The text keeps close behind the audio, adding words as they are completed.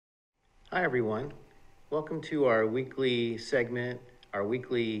Hi, everyone. Welcome to our weekly segment, our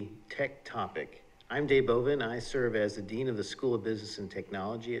weekly Tech Topic. I'm Dave Bovin. I serve as the Dean of the School of Business and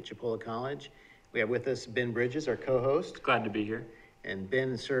Technology at Chipola College. We have with us Ben Bridges, our co-host. Glad to be here. And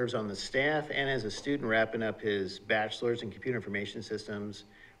Ben serves on the staff and as a student wrapping up his bachelor's in computer information systems.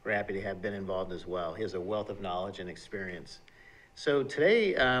 We're happy to have Ben involved as well. He has a wealth of knowledge and experience. So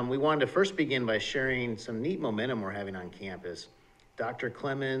today, we wanted to first begin by sharing some neat momentum we're having on campus. Dr.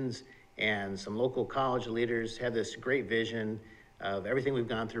 Clemens and some local college leaders had this great vision of everything we've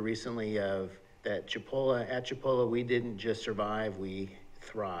gone through recently of that at Chipola, we didn't just survive, we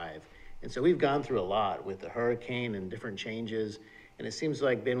thrive. And so we've gone through a lot with the hurricane and different changes. And it seems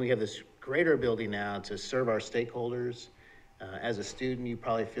like, Ben, we have this greater ability now to serve our stakeholders. As a student, you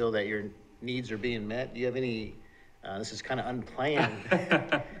probably feel that your needs are being met. Do you have any, this is kind of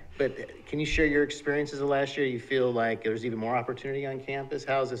unplanned, but can you share your experiences of last year? You feel like there's even more opportunity on campus?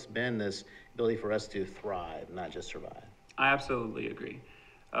 How's this been, this ability for us to thrive, not just survive? I absolutely agree.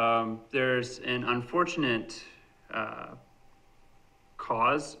 There's an unfortunate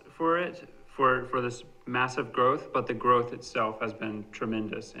cause for it, for this massive growth, but the growth itself has been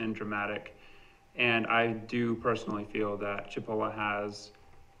tremendous and dramatic. And I do personally feel that Chipola has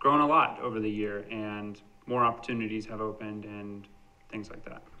grown a lot over the year and more opportunities have opened and things like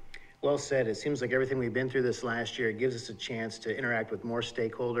that. Well said. It seems like everything we've been through this last year gives us a chance to interact with more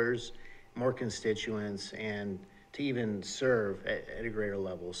stakeholders, more constituents, and to even serve at a greater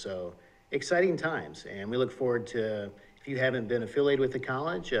level. So exciting times. And we look forward to, if you haven't been affiliated with the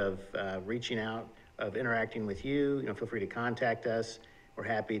college, of reaching out, of interacting with you, feel free to contact us. We're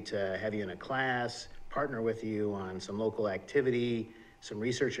happy to have you in a class, partner with you on some local activity, some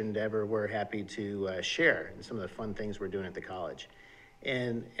research endeavor. We're happy to share some of the fun things we're doing at the college.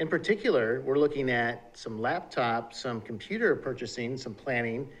 And in particular, we're looking at some laptops, some computer purchasing, some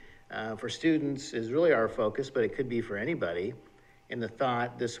planning for students is really our focus, but it could be for anybody. And the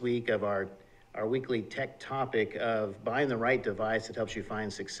thought this week of our weekly tech topic of buying the right device that helps you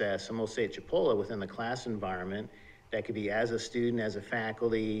find success. And we'll say at Chipola within the class environment, that could be as a student, as a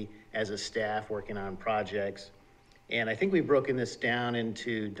faculty, as a staff working on projects. And I think we've broken this down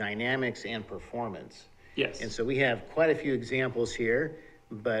into dynamics and performance. Yes. And so we have quite a few examples here,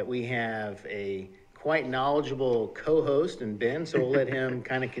 but we have a quite knowledgeable co-host in Ben, so we'll let him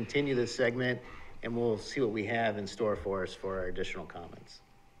kind of continue this segment and we'll see what we have in store for us for our additional comments.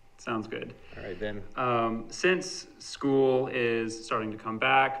 Sounds good. All right, Ben. Since school is starting to come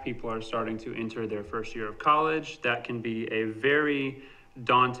back, people are starting to enter their first year of college. That can be a very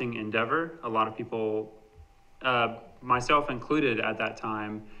daunting endeavor. A lot of people, myself included at that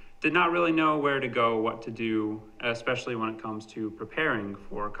time, did not really know where to go, what to do, especially when it comes to preparing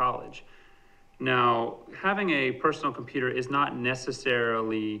for college. Now, having a personal computer is not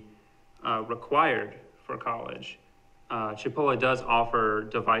necessarily required for college. Chipola does offer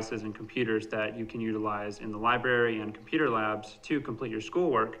devices and computers that you can utilize in the library and computer labs to complete your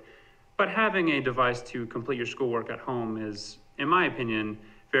schoolwork, but having a device to complete your schoolwork at home is, in my opinion,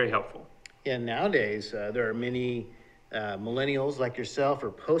 very helpful. Yeah, nowadays, there are many millennials like yourself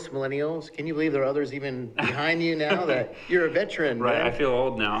or post-millennials. Can you believe there are others even behind you now that you're a veteran? Right, man, I feel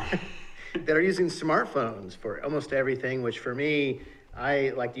old now. that are using smartphones for almost everything, which for me, I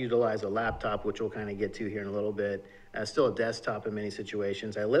like to utilize a laptop, which we'll kind of get to here in a little bit. Still a desktop in many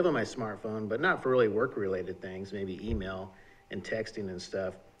situations. I live on my smartphone, but not for really work-related things, maybe email and texting and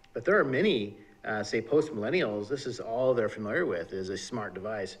stuff. But there are many, say post-millennials, this is all they're familiar with is a smart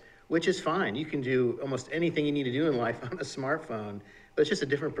device, which is fine. You can do almost anything you need to do in life on a smartphone, but it's just a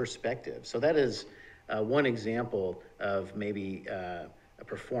different perspective. So that is one example of maybe a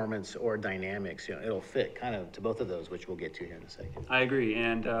performance or dynamics. It'll fit kind of to both of those, which we'll get to here in a second. I agree,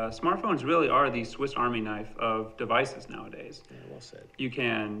 and smartphones really are the Swiss Army knife of devices nowadays. Yeah, well said. You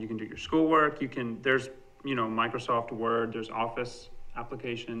can do your schoolwork. There's Microsoft Word. There's Office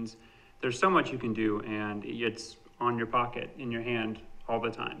applications. There's so much you can do, and it's on your pocket, in your hand, all the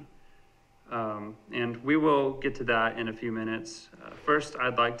time. And we will get to that in a few minutes. First,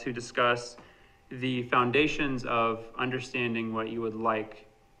 I'd like to discuss the foundations of understanding what you would like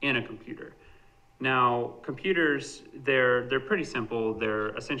in a computer. Now, computers, they're pretty simple. They're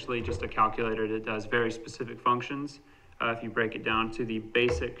essentially just a calculator that does very specific functions, if you break it down to the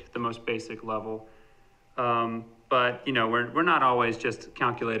most basic level. But we're not always just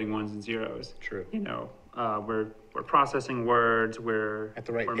calculating ones and zeros. True. We're processing words. We're Have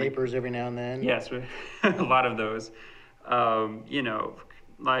to write papers every now and then. Yes, a lot of those.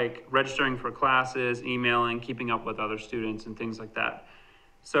 Like registering for classes, emailing, keeping up with other students, and things like that.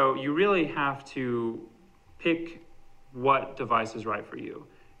 So you really have to pick what device is right for you.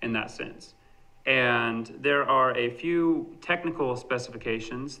 in that sense. And there are a few technical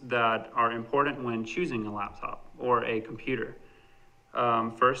specifications that are important when choosing a laptop or a computer.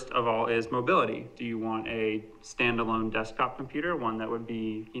 First of all is mobility. Do you want a standalone desktop computer, one that would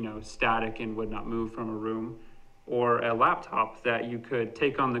be, static and would not move from a room, or a laptop that you could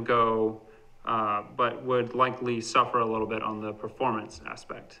take on the go, but would likely suffer a little bit on the performance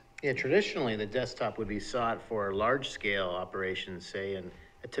aspect? Yeah, traditionally, the desktop would be sought for large-scale operations, say in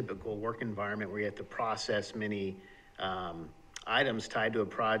a typical work environment where you have to process many items tied to a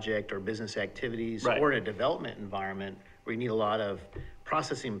project or business activities, Right. or in a development environment where you need a lot of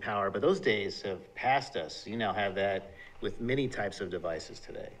processing power. But those days have passed us. You now have that with many types of devices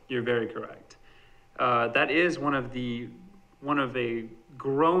today. You're very correct. That is one of a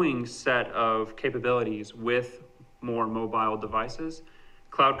growing set of capabilities with more mobile devices.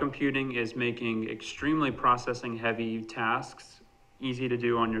 Cloud computing is making extremely processing heavy tasks easy to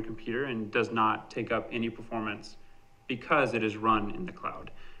do on your computer and does not take up any performance because it is run in the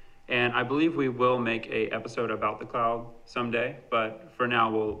cloud. And I believe we will make a episode about the cloud someday, but for now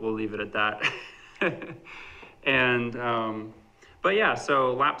we'll leave it at that. And but yeah,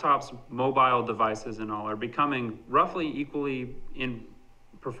 so laptops, mobile devices and all are becoming roughly equally in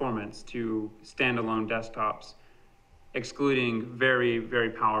performance to standalone desktops, excluding very,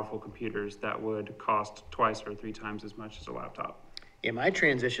 very powerful computers that would cost twice or three times as much as a laptop. In my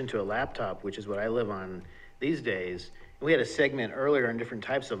transition to a laptop, which is what I live on these days, we had a segment earlier on different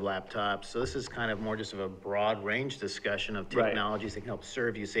types of laptops. So this is kind of more just of a broad range discussion of Right. technologies that can help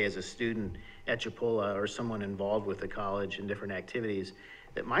serve you, say, as a student at Chipola or someone involved with the college in different activities.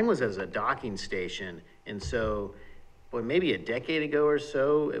 That mine was as a docking station. And so, maybe a decade ago or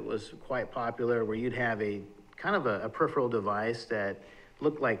so, it was quite popular where you'd have a kind of a peripheral device that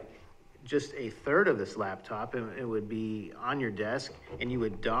looked like just a third of this laptop, and it would be on your desk, and you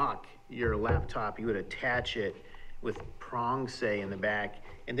would dock your laptop, you would attach it with prongs, say, in the back,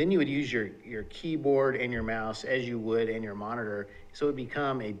 and then you would use your keyboard and your mouse as you would and your monitor, so it would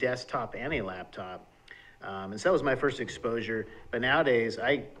become a desktop and a laptop. And so that was my first exposure, but nowadays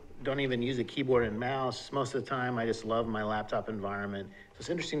I don't even use a keyboard and mouse. Most of the time I just love my laptop environment. So it's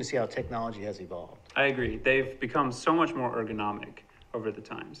interesting to see how technology has evolved. I agree. They've become so much more ergonomic over the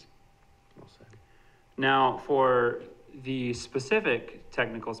times. Well said. Now, for the specific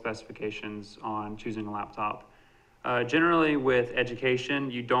technical specifications on choosing a laptop, generally with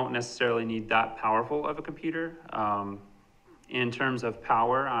education, you don't necessarily need that powerful of a computer. In terms of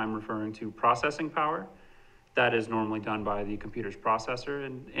power, I'm referring to processing power. That is normally done by the computer's processor,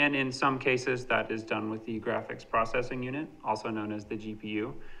 and in some cases that is done with the graphics processing unit, also known as the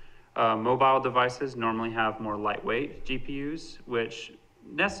GPU. Mobile devices normally have more lightweight GPUs, which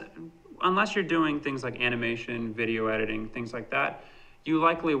unless you're doing things like animation, video editing, things like that, you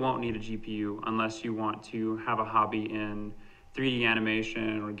likely won't need a GPU unless you want to have a hobby in 3D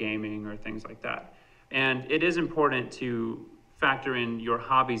animation or gaming or things like that. And it is important to factor in your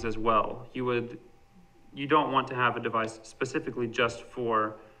hobbies as well. You don't want to have a device specifically just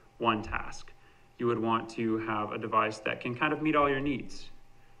for one task. You would want to have a device that can kind of meet all your needs.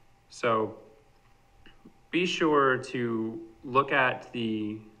 So be sure to look at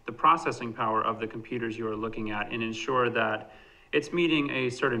the processing power of the computers you are looking at and ensure that it's meeting a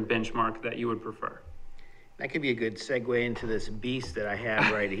certain benchmark that you would prefer. That could be a good segue into this beast that I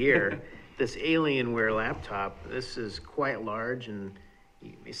have right here. This Alienware laptop. This is quite large, and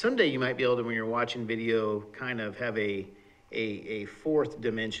someday you might be able to, when you're watching video, kind of have a fourth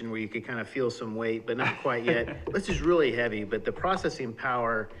dimension where you could kind of feel some weight, but not quite yet. This is really heavy, but the processing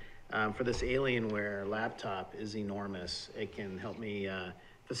power for this Alienware laptop is enormous. It can help me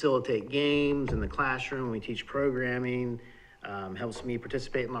facilitate games in the classroom when we teach programming, helps me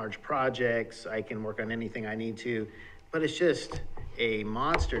participate in large projects. I can work on anything I need to, but it's just a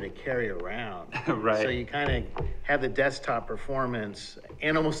monster to carry around. Right. So you kind of have the desktop performance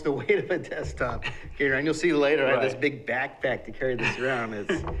and almost the weight of a desktop carry around. You'll see later, I have this Right. big backpack to carry this around.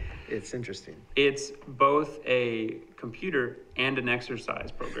 It's interesting. It's both a computer and an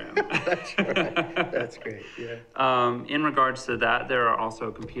exercise program. That's right. That's great. Yeah. In regards to that, there are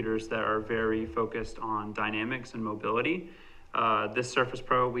also computers that are very focused on dynamics and mobility. This Surface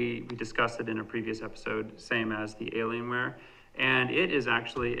Pro, we discussed it in a previous episode, same as the Alienware, and it is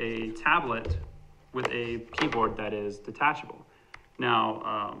actually a tablet with a keyboard that is detachable.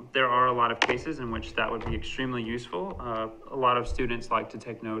 Now, there are a lot of cases in which that would be extremely useful. A lot of students like to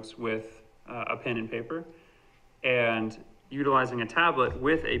take notes with a pen and paper, and utilizing a tablet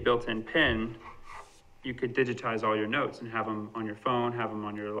with a built-in pen, you could digitize all your notes and have them on your phone, have them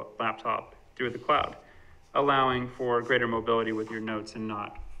on your laptop through the cloud, allowing for greater mobility with your notes and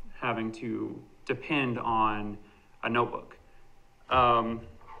not having to depend on a notebook.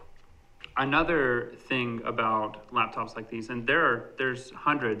 Another thing about laptops like these, and there's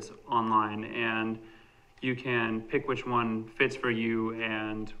hundreds online, and you can pick which one fits for you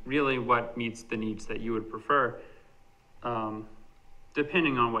and really what meets the needs that you would prefer,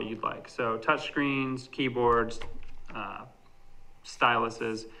 depending on what you'd like. So touchscreens, keyboards,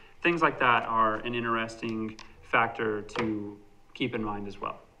 styluses, things like that are an interesting factor to keep in mind as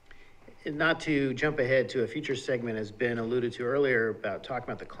well. And not to jump ahead to a future segment, has been alluded to earlier about talking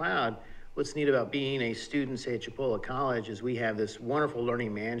about the cloud. What's neat about being a student, say at Chipola College, is we have this wonderful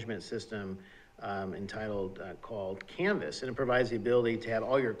learning management system called Canvas, and it provides the ability to have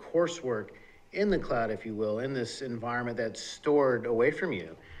all your coursework in the cloud, if you will, in this environment that's stored away from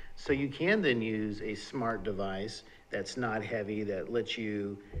you. So you can then use a smart device that's not heavy, that lets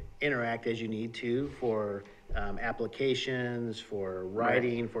you interact as you need to for applications, for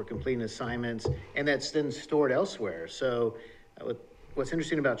writing, for completing assignments, and that's then stored elsewhere. So what's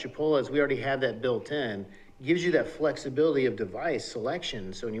interesting about Chipola is we already have that built in. Gives you that flexibility of device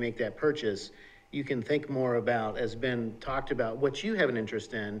selection. So when you make that purchase, you can think more about, as Ben talked about, what you have an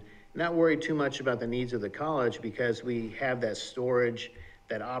interest in, not worry too much about the needs of the college, because we have that storage,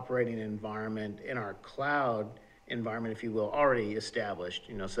 that operating environment in our cloud environment, if you will, already established.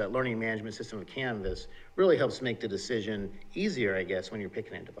 So that learning management system of Canvas really helps make the decision easier, I guess, when you're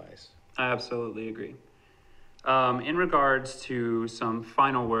picking a device. I absolutely agree. In regards to some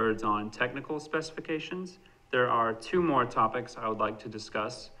final words on technical specifications, there are two more topics I would like to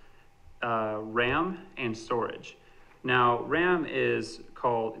discuss, RAM and storage. Now, RAM it's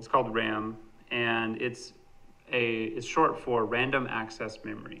called RAM, and it's short for random access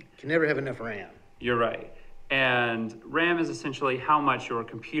memory. You can never have enough RAM. You're right. And RAM is essentially how much your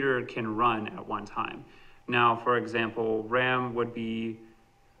computer can run at one time. Now, for example, RAM would be,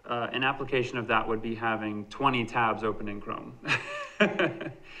 an application of that would be having 20 tabs open in Chrome.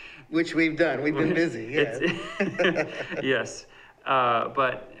 Which we've done. We've been busy, yeah. Yes.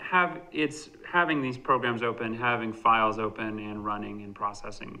 But having these programs open, having files open and running and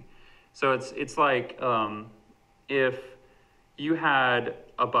processing. So it's like if you had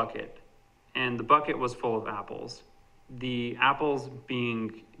a bucket and the bucket was full of apples, the apples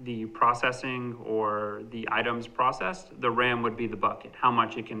being the processing or the items processed, the RAM would be the bucket, how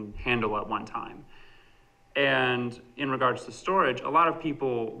much it can handle at one time. And in regards to storage, a lot of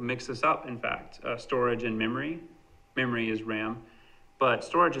people mix this up, in fact, storage and memory. Memory is RAM, but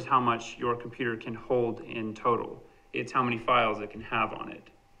storage is how much your computer can hold in total. It's how many files it can have on it,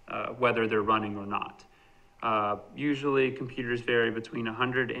 whether they're running or not. Usually computers vary between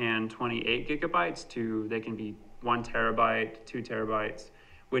 128 gigabytes to, they can be 1 terabyte, 2 terabytes,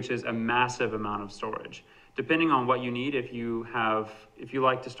 which is a massive amount of storage. Depending on what you need, if you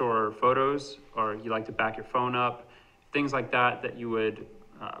like to store photos or you like to back your phone up, things like that you would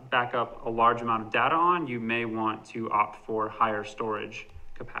back up a large amount of data on, you may want to opt for higher storage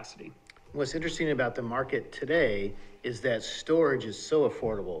capacity. What's interesting about the market today is that storage is so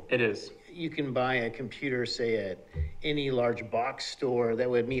affordable. It is. You can buy a computer, say at any large box store, that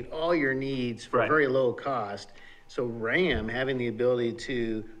would meet all your needs for very low cost. So RAM, having the ability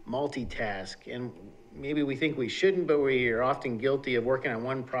to multitask, and maybe we think we shouldn't, but we are often guilty of working on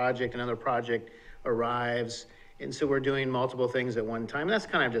one project, another project arrives, and so we're doing multiple things at one time. That's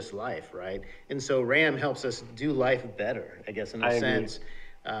kind of just life, right? And so RAM helps us do life better, I guess, in a sense.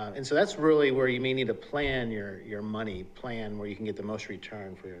 And so that's really where you may need to plan your money, plan where you can get the most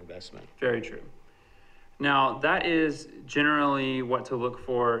return for your investment. Very true. Now, that is generally what to look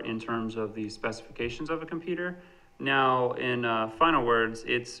for in terms of the specifications of a computer. Now, in final words,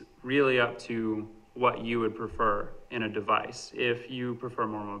 it's really up to what you would prefer in a device. If you prefer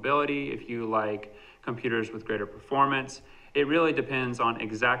more mobility, if you like computers with greater performance, it really depends on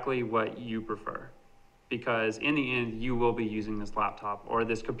exactly what you prefer. Because in the end, you will be using this laptop or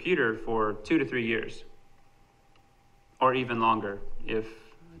this computer for 2 to 3 years, or even longer,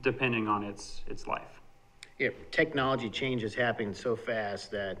 depending on its life. Yeah, technology change is happening so fast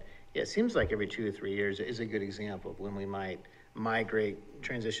that it seems like every 2 to 3 years is a good example of when we might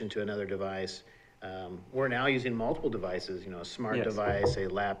transition to another device. We're now using multiple devices, a smart device, a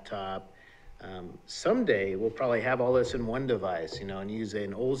laptop. Someday we'll probably have all this in one device, and use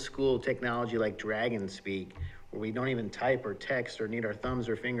an old school technology like Dragon Speak, where we don't even type or text or need our thumbs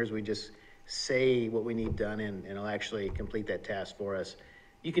or fingers. We just say what we need done and it'll actually complete that task for us.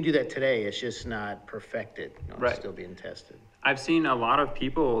 You can do that today. It's just not perfected. It's still being tested. I've seen a lot of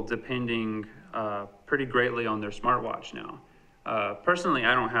people depending pretty greatly on their smartwatch now. Personally,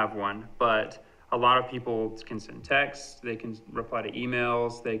 I don't have one, but a lot of people can send texts, they can reply to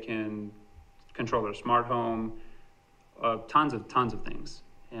emails, they can control their smart home, tons of things.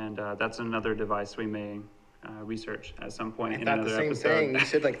 And that's another device we may research at some point I in thought another the same episode. thing. You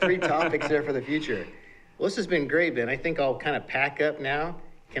said like 3 topics there for the future. Well, this has been great, Ben. I think I'll kind of pack up now.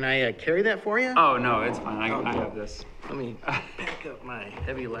 Can I carry that for you? Oh, no, it's fine. I have this. Let me pack up my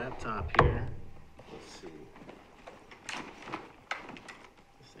heavy laptop here. Let's see.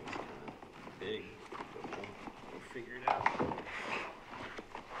 This thing's kind of big, but we'll figure it out.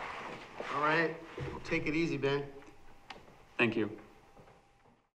 All right, take it easy, Ben. Thank you.